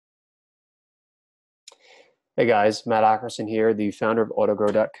Hey guys, Matt Ackerson here, the founder of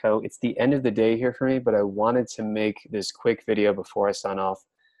AutoGrow.co. It's the end of the day here for me, but I wanted to make this quick video before I sign off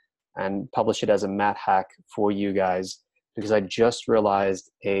and publish it as a Matt hack for you guys because I just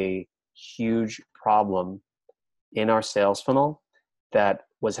realized a huge problem in our sales funnel that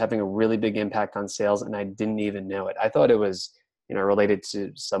was having a really big impact on sales, and I didn't even know it. I thought it was, related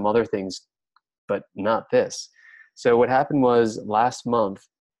to some other things, but not this. So what happened was last month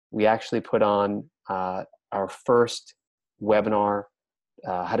we actually put on our first webinar,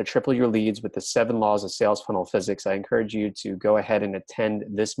 how to triple your leads with the 7 laws of sales funnel physics. I encourage you to go ahead and attend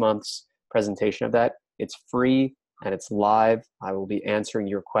this month's presentation of that. It's free and it's live. I will be answering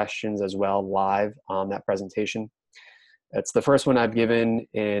your questions as well live on that presentation. It's the first one I've given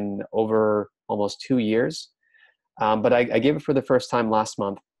in over almost 2 years, but I gave it for the first time last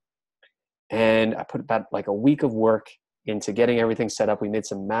month. And I put about like a week of work into getting everything set up. We made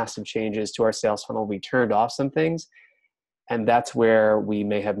some massive changes to our sales funnel. We turned off some things, and that's where we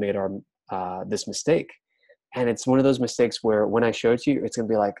may have made our this mistake. And it's one of those mistakes where when I show it to you, it's gonna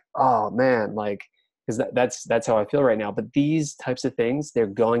be like, oh man, like, because that's how I feel right now. But these types of things, they're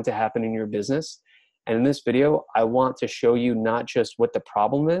going to happen in your business. And in this video, I want to show you not just what the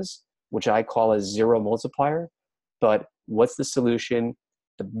problem is, which I call a zero multiplier, but what's the solution,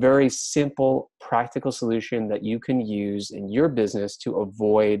 the very simple, practical solution that you can use in your business to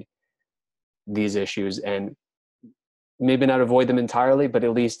avoid these issues and maybe not avoid them entirely, but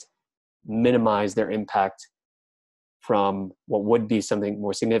at least minimize their impact from what would be something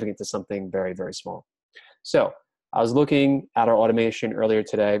more significant to something very, very small. So I was looking at our automation earlier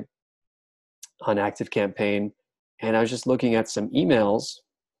today on ActiveCampaign, and I was just looking at some emails,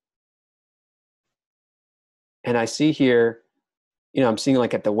 and I see here, I'm seeing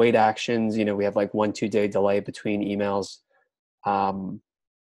like at the wait actions, we have like 1-2 day delay between emails.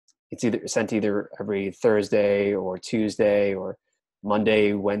 It's either sent every Thursday or Tuesday or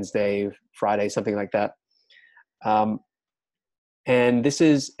Monday, Wednesday, Friday, something like that. And this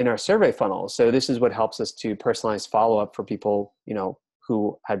is in our survey funnel. So this is what helps us to personalize follow-up for people,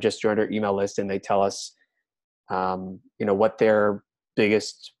 who have just joined our email list, and they tell us, what their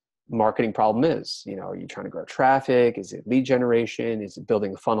biggest marketing problem is. Are you trying to grow traffic? Is it lead generation? Is it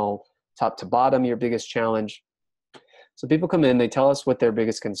building a funnel top to bottom, your biggest challenge? So people come in, they tell us what their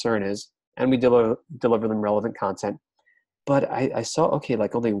biggest concern is, and we deliver them relevant content. But I saw, okay,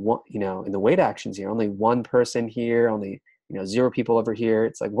 like only one, in the wait actions here, only one person here, only, 0 people over here.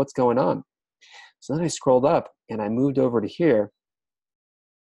 It's like, what's going on? So then I scrolled up and I moved over to here,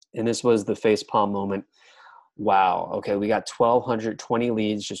 and this was the face palm moment. Wow, okay, we got 1,220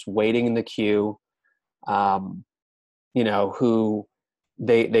 leads just waiting in the queue, who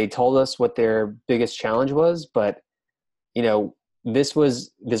they told us what their biggest challenge was, but this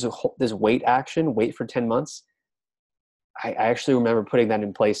wait action, wait for 10 months. I actually remember putting that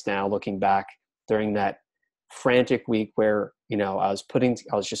in place now, looking back during that frantic week where, I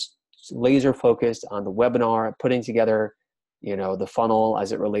was just laser focused on the webinar, putting together, the funnel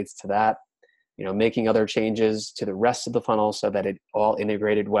as it relates to that, making other changes to the rest of the funnel so that it all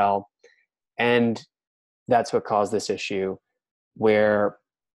integrated well. And that's what caused this issue where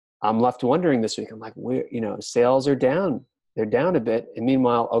I'm left wondering this week. I'm like, sales are down. They're down a bit. And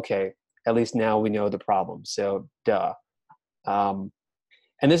meanwhile, okay, at least now we know the problem. So duh.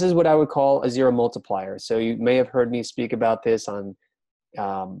 And this is what I would call a zero multiplier. So you may have heard me speak about this on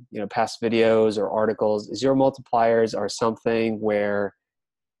past videos or articles. Zero multipliers are something where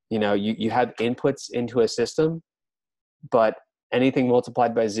you have inputs into a system, but anything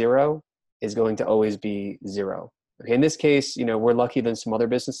multiplied by 0 is going to always be 0. Okay, in this case, we're lucky than some other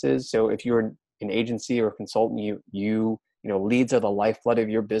businesses. So if you're an agency or a consultant, leads are the lifeblood of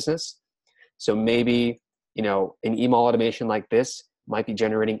your business. So maybe, an email automation like this might be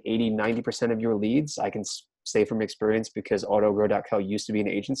generating 80-90% of your leads. I can say from experience because AutoGrow.co used to be an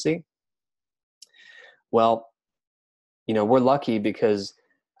agency. Well, we're lucky because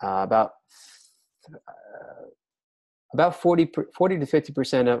about 40 to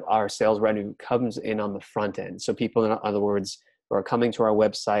 50% of our sales revenue comes in on the front end. So people, in other words, who are coming to our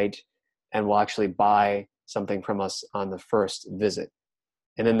website and will actually buy something from us on the first visit.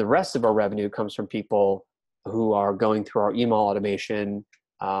 And then the rest of our revenue comes from people who are going through our email automation,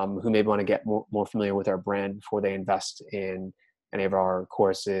 who maybe want to get more familiar with our brand before they invest in any of our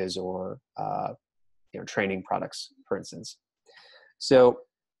courses or training products, for instance. So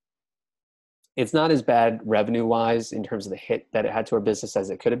it's not as bad revenue-wise in terms of the hit that it had to our business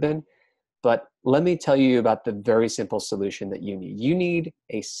as it could have been. But let me tell you about the very simple solution that you need. You need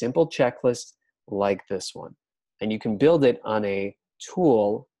a simple checklist like this one. And you can build it on a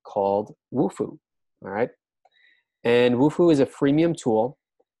tool called Wufoo, all right? And Wufoo is a freemium tool.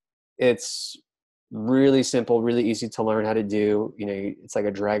 It's really simple, really easy to learn how to do. You know, it's like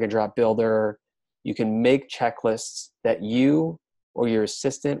a drag and drop builder. You can make checklists that you or your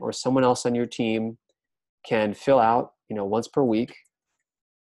assistant or someone else on your team can fill out, you know, once per week.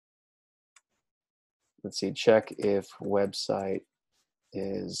 Let's see, check if website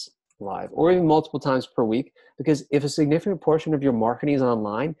is live, or even multiple times per week. Because if a significant portion of your marketing is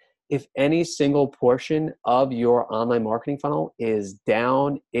online, if any single portion of your online marketing funnel is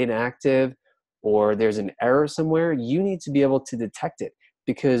down, inactive, or there's an error somewhere, you need to be able to detect it,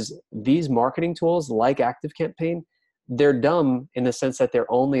 because these marketing tools like ActiveCampaign, they're dumb in the sense that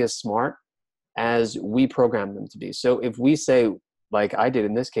they're only as smart as we program them to be. So if we say, like I did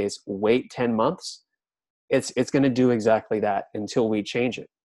in this case, wait 10 months, it's going to do exactly that until we change it.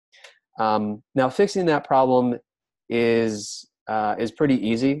 Now, fixing that problem is pretty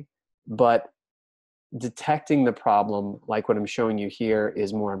easy, but detecting the problem, like what I'm showing you here,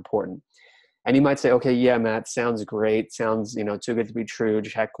 is more important. And you might say, okay, yeah, Matt, sounds great. Sounds, you know, too good to be true.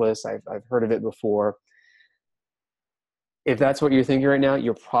 Checklist. I've heard of it before. If that's what you're thinking right now,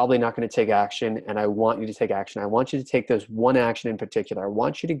 you're probably not going to take action, and I want you to take action. I want you to take this one action in particular. I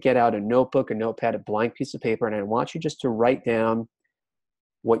want you to get out a notebook, a notepad, a blank piece of paper, and I want you just to write down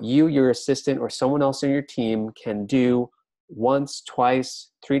what you, your assistant, or someone else on your team can do once,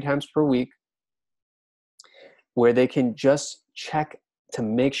 twice, 3 times per week, where they can just check to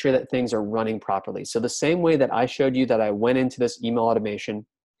make sure that things are running properly. So the same way that I showed you that I went into this email automation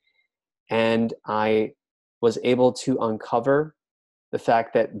and I was able to uncover the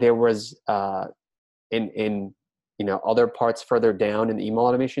fact that there was in you know, other parts further down in the email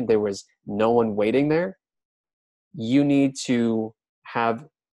automation, there was no one waiting there. You need to have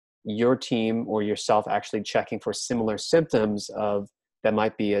your team or yourself actually checking for similar symptoms of that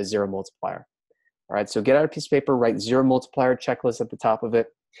might be a zero multiplier. All right, so get out a piece of paper, write zero multiplier checklist at the top of it,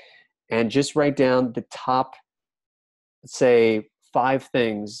 and just write down the top, let's say, 5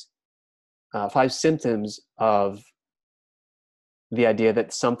 things, 5 symptoms of the idea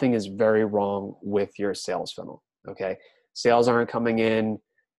that something is very wrong with your sales funnel. Okay, sales aren't coming in,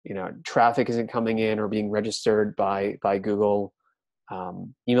 you know, traffic isn't coming in or being registered by Google,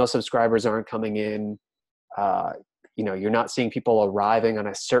 email subscribers aren't coming in, you know, you're not seeing people arriving on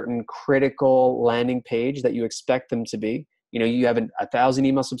a certain critical landing page that you expect them to be. You know, you have 1,000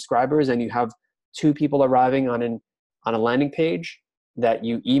 email subscribers and you have 2 people arriving on a landing page that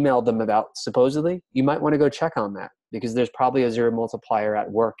you emailed them about supposedly. You might want to go check on that, because there's probably a zero multiplier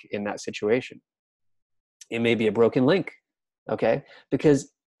at work in that situation. It may be a broken link, okay? Because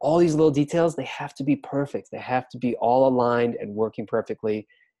all these little details, they have to be perfect. They have to be all aligned and working perfectly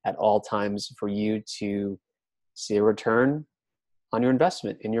at all times for you to see a return on your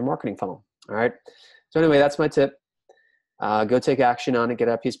investment in your marketing funnel. All right. So anyway, that's my tip. Go take action on it, get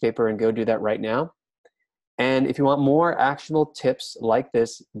out a piece of paper and go do that right now. And if you want more actionable tips like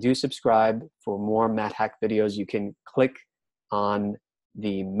this, do subscribe for more Matt Hack videos. You can click on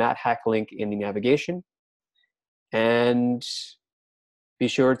the Matt Hack link in the navigation, and be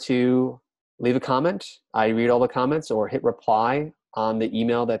sure to leave a comment. I read all the comments, or hit reply on the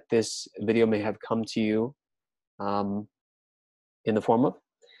email that this video may have come to you in the form of.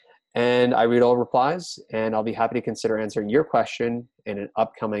 And I read all replies, and I'll be happy to consider answering your question in an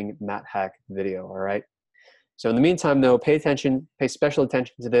upcoming Matt Hack video, all right? So in the meantime, though, pay special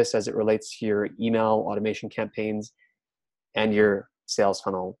attention to this as it relates to your email automation campaigns and your sales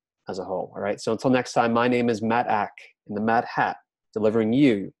funnel as a whole, all right? So until next time, my name is Matt Hack in the Matt Hat, delivering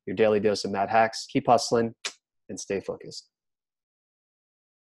you your daily dose of Matt Hacks. Keep hustling and stay focused.